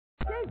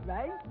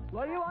Ray.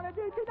 What do you want to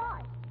do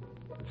tonight?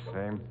 The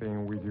same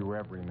thing we do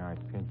every night,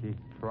 Pinky.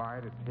 Try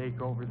to take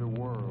over the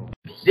world.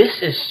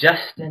 This is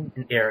Justin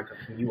and Erica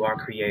from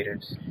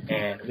YouAreCreators,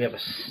 and we have a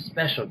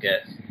special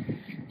guest,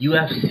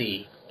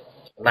 UFC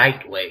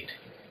lightweight,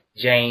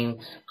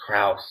 James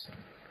Krause.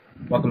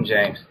 Welcome,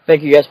 James.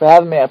 Thank you guys for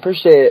having me. I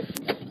appreciate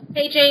it.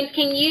 Hey, James,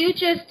 can you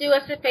just do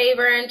us a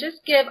favor and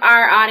just give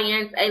our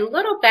audience a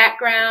little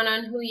background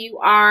on who you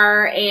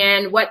are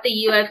and what the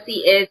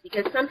UFC is,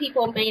 because some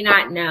people may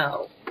not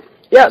know.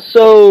 Yeah,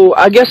 so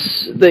I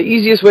guess the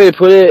easiest way to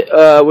put it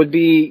would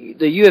be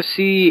the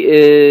UFC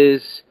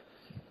is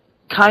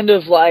kind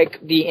of like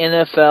the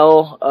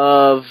NFL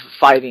of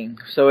fighting.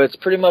 So it's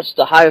pretty much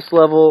the highest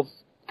level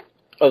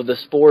of the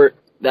sport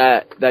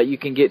that you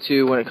can get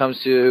to when it comes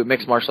to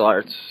mixed martial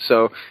arts.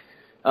 So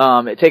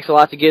it takes a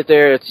lot to get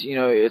there. It's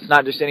it's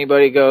not just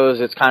anybody goes.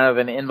 It's kind of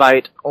an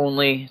invite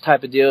only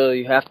type of deal.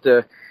 You have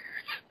to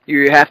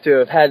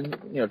have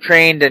had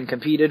trained and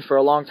competed for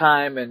a long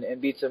time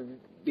and beat some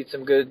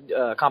good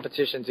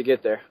competition to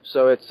get there.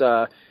 So it's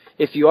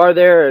if you are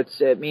there,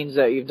 it means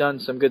that you've done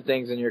some good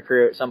things in your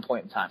career at some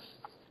point in time.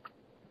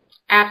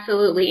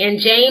 Absolutely. And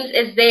James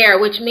is there,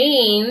 which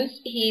means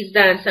he's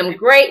done some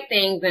great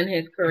things in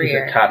his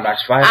career. He's a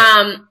top-notch fighter.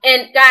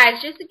 And guys,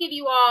 just to give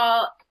you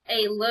all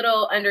a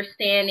little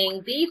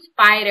understanding, these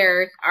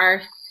fighters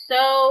are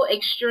so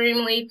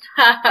extremely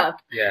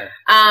tough. Yeah.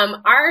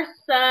 Our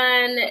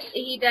son,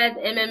 he does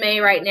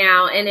MMA right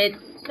now, and it's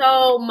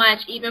so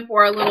much even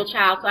for a little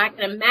child. So I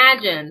can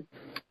imagine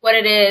what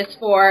it is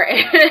for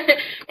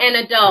an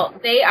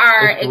adult. They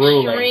are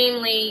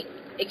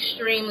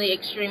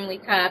extremely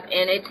tough,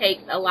 and it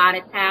takes a lot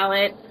of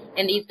talent,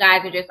 and these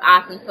guys are just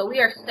awesome. So we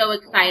are so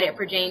excited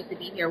for James to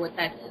be here with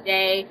us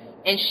today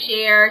and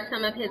share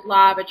some of his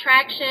law of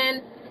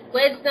attraction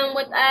wisdom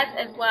with us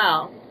as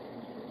well.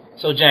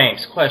 So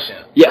James,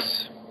 question.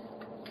 Yes.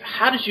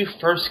 How did you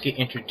first get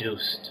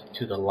introduced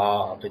to the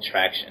law of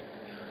attraction?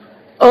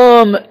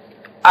 There's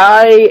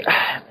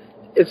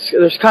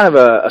kind of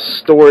a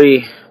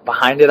story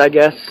behind it, I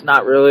guess.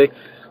 Not really.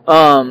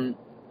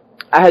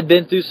 I had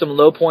been through some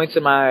low points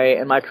in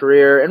my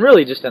career, and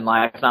really just in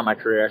life, not my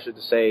career, I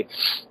should say,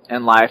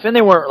 in life. And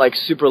they weren't like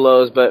super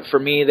lows, but for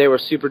me, they were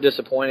super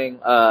disappointing.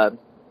 I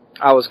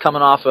was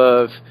coming off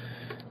of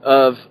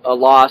a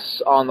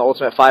loss on The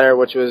Ultimate Fighter,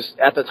 which was,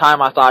 at the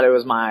time, I thought it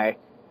was my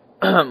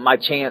my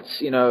chance,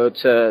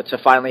 to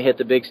finally hit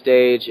the big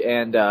stage.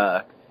 And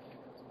I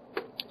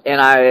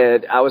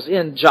was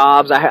in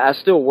jobs. I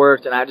still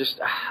worked, and I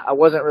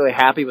wasn't really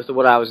happy with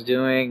what I was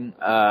doing.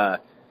 I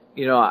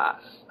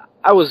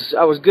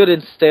was good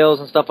in sales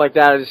and stuff like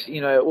that.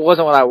 It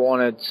wasn't what I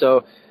wanted. So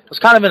I was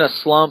kind of in a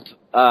slump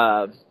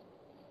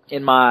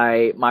in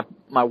my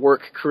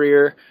work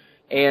career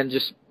and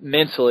just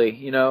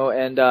mentally,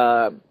 and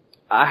I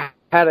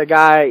had a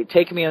guy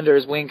take me under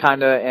his wing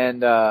kind of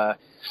and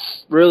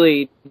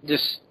really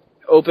just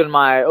open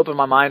my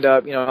mind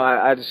up.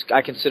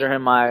 I consider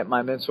him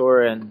my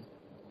mentor and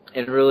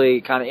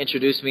really kind of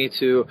introduced me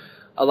to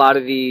a lot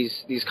of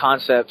these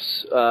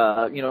concepts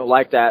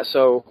like that.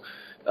 So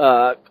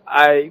one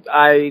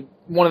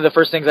of the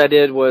first things I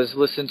did was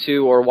listen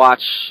to or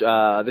watch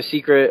The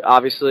Secret,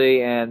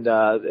 obviously, and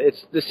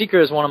The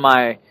Secret is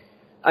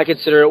I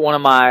consider it one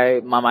of my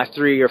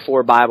 3 or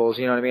 4 Bibles.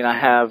 You know what I mean? I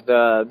have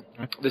the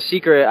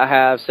Secret. I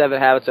have 7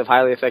 Habits of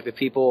Highly Effective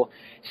People,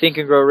 Think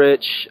and Grow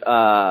Rich.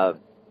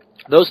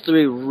 Those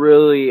 3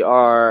 really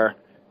are.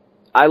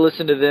 I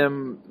listen to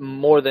them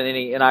more than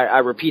any, and I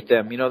repeat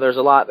them. There's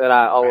a lot that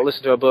I'll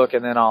listen to a book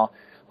and then I'll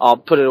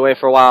put it away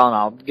for a while and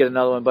I'll get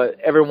another one.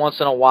 But every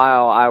once in a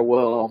while, I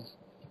will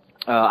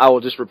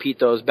just repeat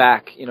those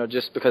back.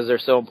 Just because they're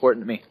so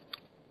important to me.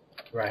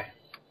 Right.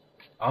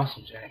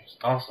 Awesome, James.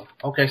 Awesome.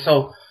 Okay,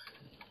 so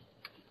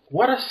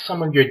what are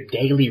some of your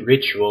daily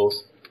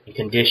rituals in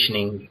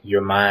conditioning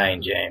your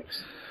mind,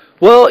 James?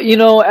 Well,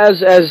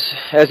 as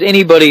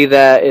anybody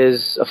that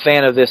is a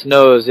fan of this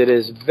knows, it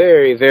is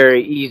very,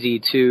 very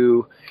easy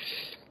to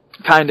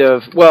kind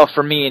of, well,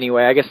 for me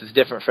anyway, I guess it's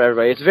different for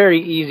everybody. It's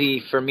very easy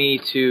for me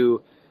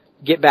to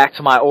get back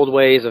to my old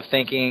ways of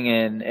thinking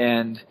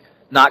and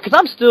not, because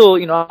I'm still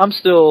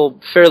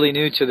fairly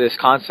new to this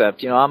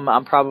concept.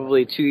 I'm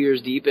probably 2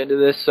 years deep into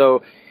this,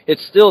 so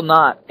it's still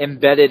not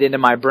embedded into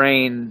my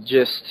brain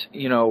just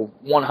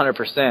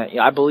 100%.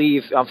 I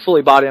believe I'm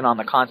fully bought in on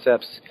the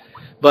concepts,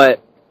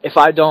 but if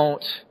I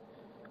don't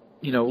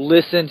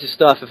listen to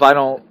stuff, if I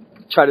don't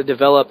try to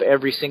develop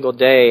every single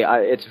day,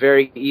 it's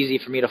very easy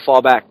for me to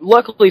fall back.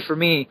 Luckily for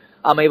me,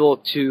 I'm able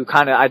to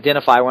kind of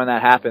identify when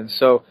that happens.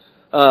 So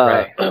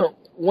right.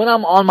 When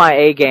I'm on my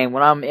A game,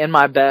 when I'm in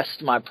my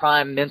best, my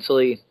prime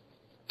mentally,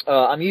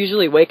 I'm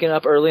usually waking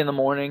up early in the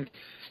morning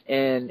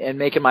and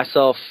making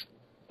myself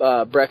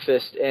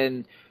breakfast,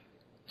 and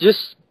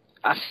just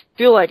I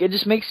feel like it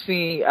just makes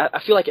me, I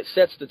feel like it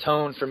sets the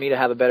tone for me to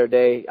have a better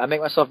day. I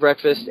make myself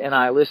breakfast and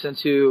I listen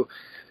to,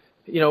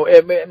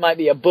 it might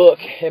be a book,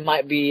 it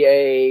might be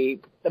a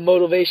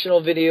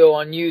motivational video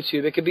on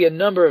YouTube, it could be a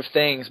number of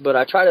things, but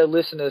I try to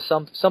listen to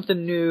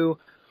something new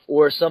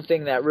or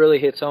something that really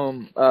hits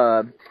home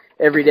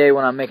every day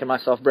when I'm making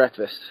myself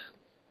breakfast.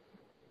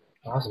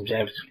 Awesome,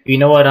 James. You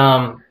know what?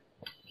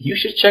 You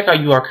should check out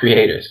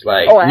YouAreCreators.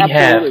 Like, Oh, I we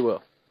absolutely have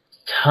will.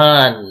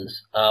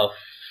 tons of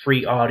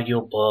free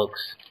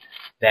audiobooks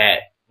that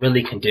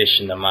really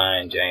condition the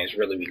mind, James.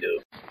 Really, we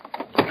do.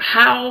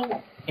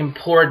 How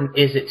important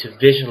is it to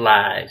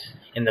visualize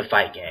in the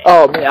fight game?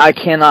 Oh, man, I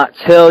cannot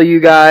tell you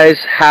guys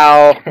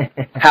how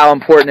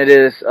important it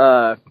is.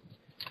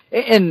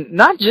 And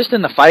not just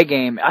in the fight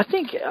game. I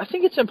think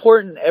it's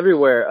important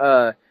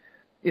everywhere.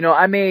 You know,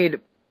 I made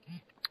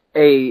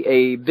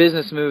a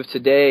business move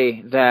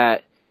today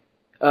that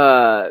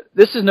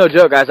this is no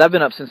joke, guys. I've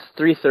been up since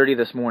 3:30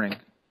 this morning.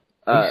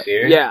 Are you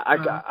serious? Yeah,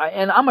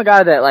 and I'm a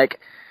guy that like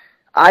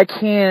I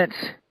can't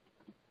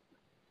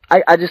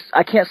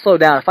slow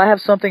down. If I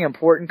have something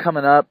important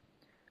coming up,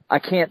 I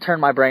can't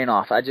turn my brain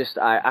off. I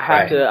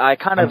have to. I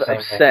kind of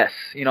obsess.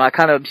 You know, I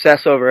kind of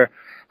obsess over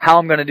how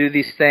I'm going to do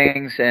these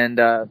things, and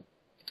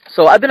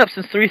so I've been up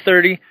since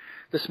 3:30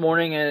 this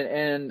morning,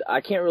 and I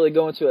can't really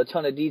go into a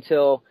ton of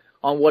detail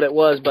on what it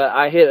was, but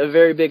I hit a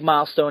very big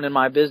milestone in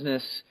my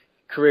business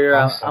career.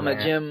 Awesome, I'm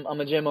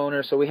a gym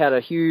owner, so we had a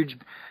huge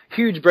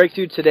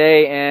breakthrough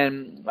today,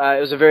 and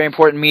it was a very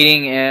important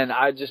meeting. And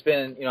I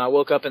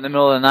woke up in the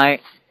middle of the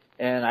night,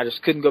 and I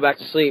just couldn't go back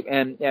to sleep.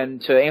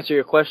 And to answer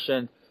your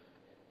question,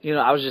 you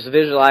know, I was just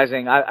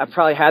visualizing. I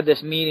probably had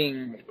this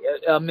meeting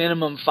a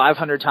minimum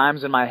 500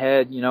 times in my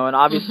head, you know, and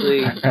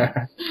obviously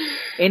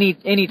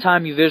any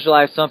time you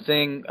visualize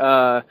something,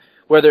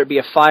 whether it be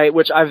a fight,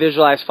 which I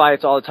visualize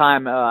fights all the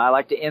time. I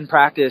like to end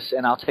practice,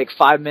 and I'll take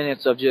 5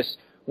 minutes of just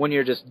when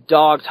you're just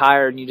dog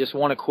tired and you just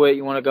want to quit,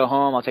 you want to go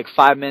home. I'll take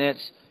 5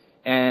 minutes,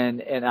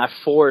 and I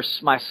force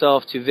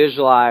myself to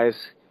visualize,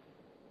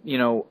 you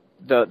know,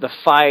 the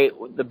fight,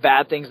 the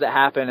bad things that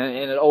happen,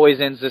 and it always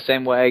ends the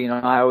same way. You know,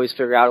 I always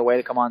figure out a way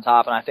to come on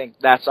top, and I think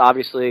that's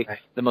obviously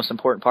the most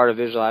important part of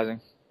visualizing.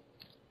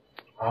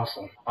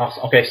 Awesome.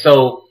 Okay,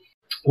 so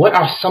what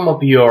are some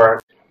of your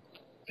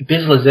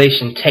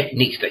visualization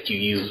techniques that you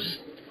use,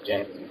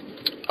 James?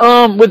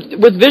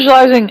 With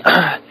visualizing,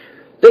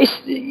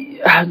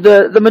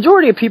 the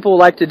majority of people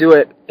like to do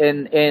it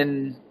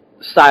in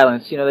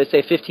silence. You know, they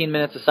say 15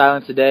 minutes of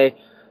silence a day.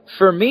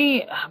 For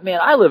me, man,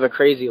 I live a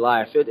crazy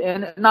life,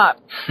 and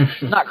not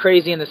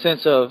crazy in the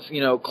sense of,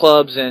 you know,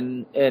 clubs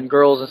and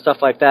girls and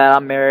stuff like that.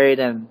 I'm married,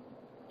 and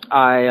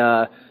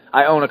I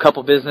own a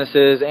couple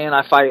businesses, and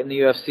I fight in the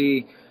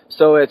UFC.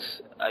 So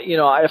it's, you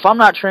know, if I'm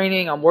not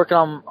training, I'm working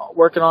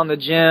on the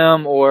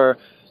gym, or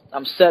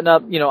I'm setting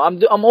up. You know,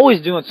 I'm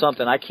always doing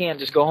something. I can't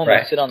just go home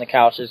and sit on the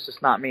couch. It's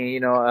just not me.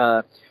 You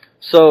know,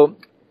 so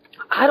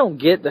I don't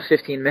get the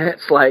 15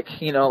 minutes like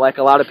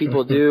a lot of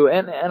people do,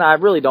 and I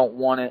really don't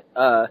want it.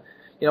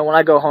 You know, when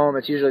I go home,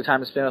 it's usually time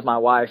to spend with my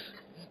wife.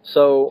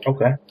 So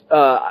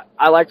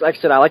I like I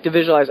said, I like to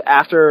visualize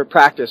after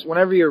practice.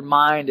 Whenever your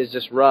mind is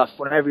just rough,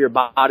 whenever your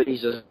body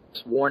is just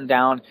worn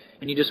down,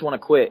 and you just want to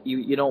quit,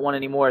 you don't want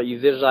any more. You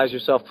visualize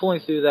yourself pulling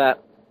through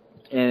that,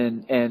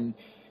 and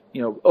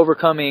you know,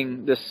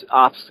 overcoming this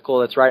obstacle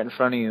that's right in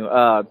front of you.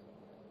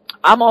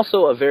 I'm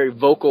also a very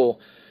vocal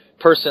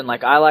person.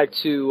 Like, I like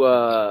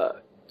to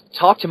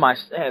talk to my.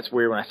 It's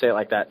weird when I say it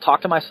like that.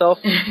 Talk to myself.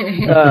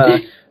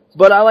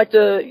 But I like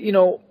to, you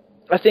know,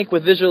 I think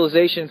with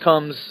visualization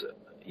comes,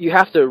 you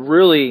have to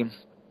really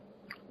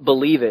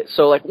believe it.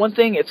 So like one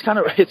thing, it's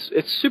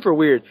super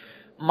weird.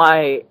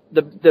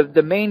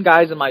 The main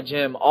guys in my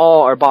gym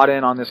all are bought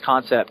in on this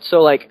concept.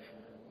 So like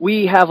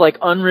we have like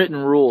unwritten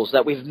rules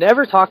that we've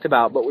never talked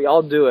about, but we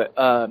all do it.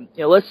 You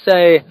know, let's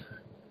say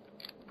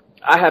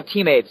I have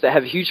teammates that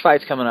have huge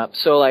fights coming up.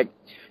 So like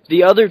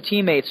the other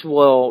teammates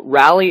will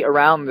rally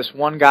around this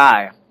one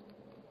guy,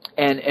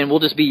 and we'll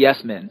just be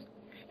yes men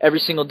every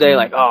single day.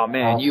 Like, oh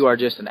man, you are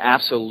just an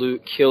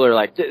absolute killer.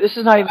 Like, this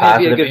is not even going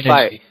to be a good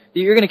fight.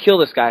 You're going to kill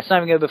this guy. It's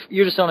not even going to.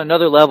 You're just on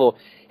another level.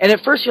 And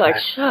at first you're like,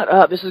 shut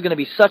up. This is going to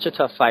be such a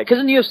tough fight. Because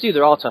in the UFC,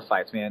 they're all tough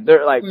fights, man.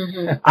 They're like,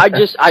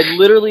 I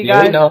literally,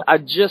 guys, I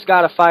just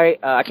got a fight.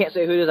 I can't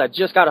say who it is. I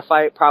just got a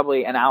fight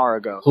probably an hour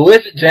ago. Who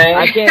is it, James?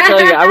 I can't tell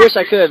you. I wish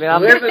I could, man.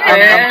 I'm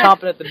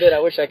chomping at the bit.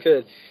 I wish I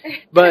could.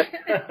 But,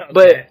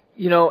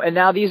 you know, and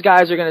now these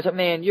guys are going to say,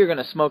 man, you're going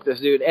to smoke this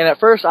dude. And at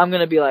first I'm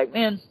going to be like,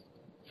 man,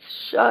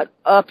 shut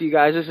up, you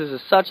guys. This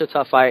is such a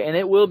tough fight. And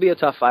it will be a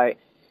tough fight.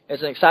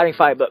 It's an exciting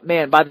fight. But,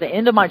 man, by the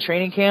end of my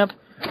training camp,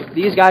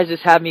 these guys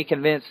just have me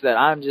convinced that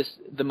I'm just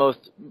the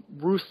most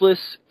ruthless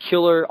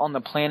killer on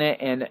the planet,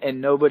 and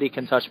nobody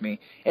can touch me.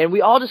 And we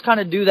all just kind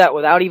of do that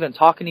without even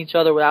talking to each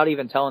other, without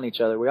even telling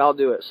each other. We all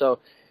do it. So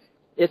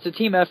it's a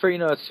team effort. You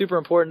know, it's super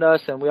important to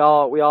us, and we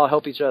all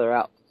help each other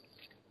out.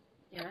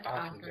 Yeah, that's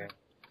awesome.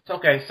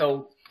 Okay,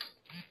 so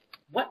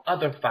what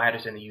other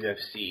fighters in the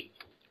UFC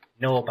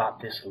know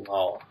about this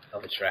law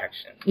of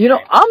attraction? You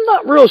know, I'm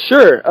not real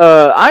sure.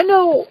 I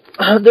know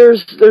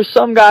there's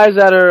some guys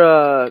that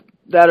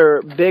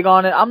are big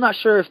on it. I'm not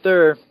sure if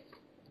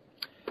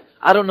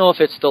I don't know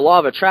if it's the law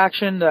of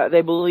attraction that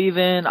they believe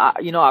in.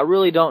 I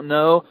really don't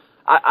know.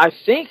 I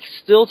think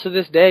still to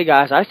this day,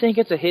 guys, I think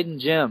it's a hidden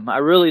gem. I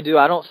really do.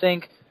 I don't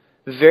think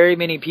very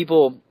many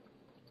people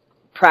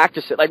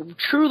practice it, like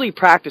truly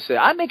practice it.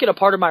 I make it a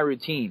part of my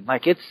routine.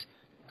 Like it's,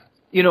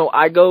 you know,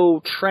 I go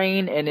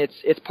train and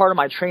it's part of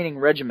my training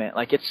regimen.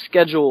 Like it's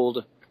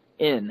scheduled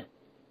in,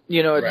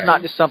 you know, it's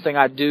not just something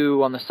I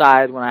do on the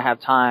side when I have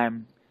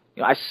time.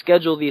 You know, I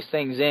schedule these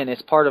things in.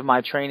 It's part of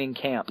my training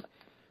camp.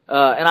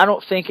 And I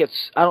don't think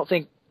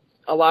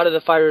a lot of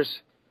the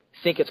fighters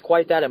think it's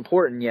quite that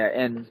important yet.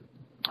 And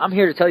I'm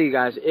here to tell you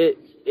guys, it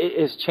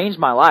has changed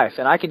my life.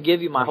 And I can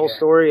give you my whole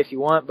story if you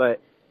want, but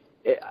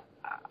it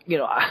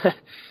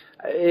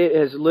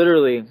has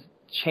literally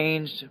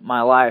changed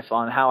my life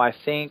on how I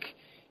think.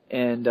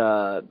 And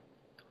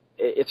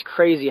it's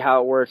crazy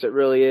how it works. It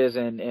really is.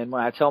 And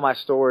when I tell my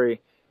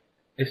story,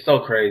 it's so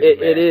crazy.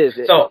 It is.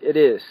 It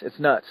is. It's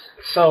nuts.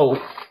 So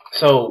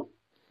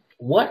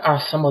what are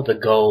some of the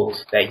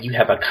goals that you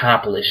have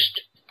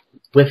accomplished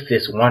with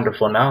this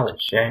wonderful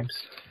knowledge, James?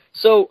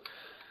 So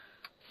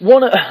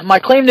my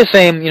claim to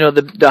fame, you know,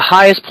 the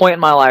highest point in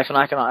my life, and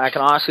I can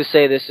honestly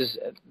say this is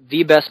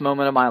the best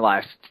moment of my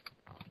life.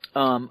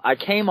 I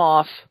came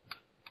off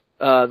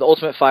the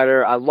Ultimate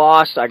Fighter. I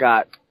lost. I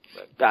got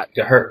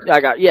hurt.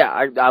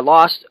 I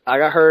lost. I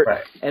got hurt,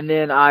 right. And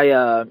then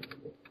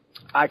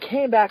I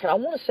came back, and I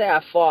want to say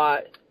I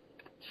fought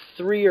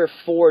 3 or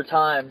 4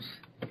 times,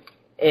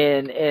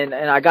 and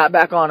I got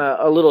back on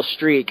a little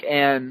streak.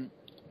 And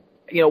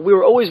you know, we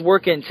were always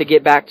working to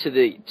get back to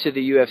the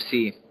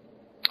UFC,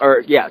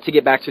 to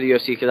get back to the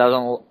UFC because I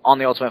was on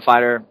the Ultimate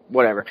Fighter,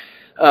 whatever.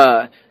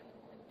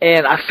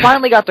 And I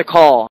finally got the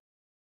call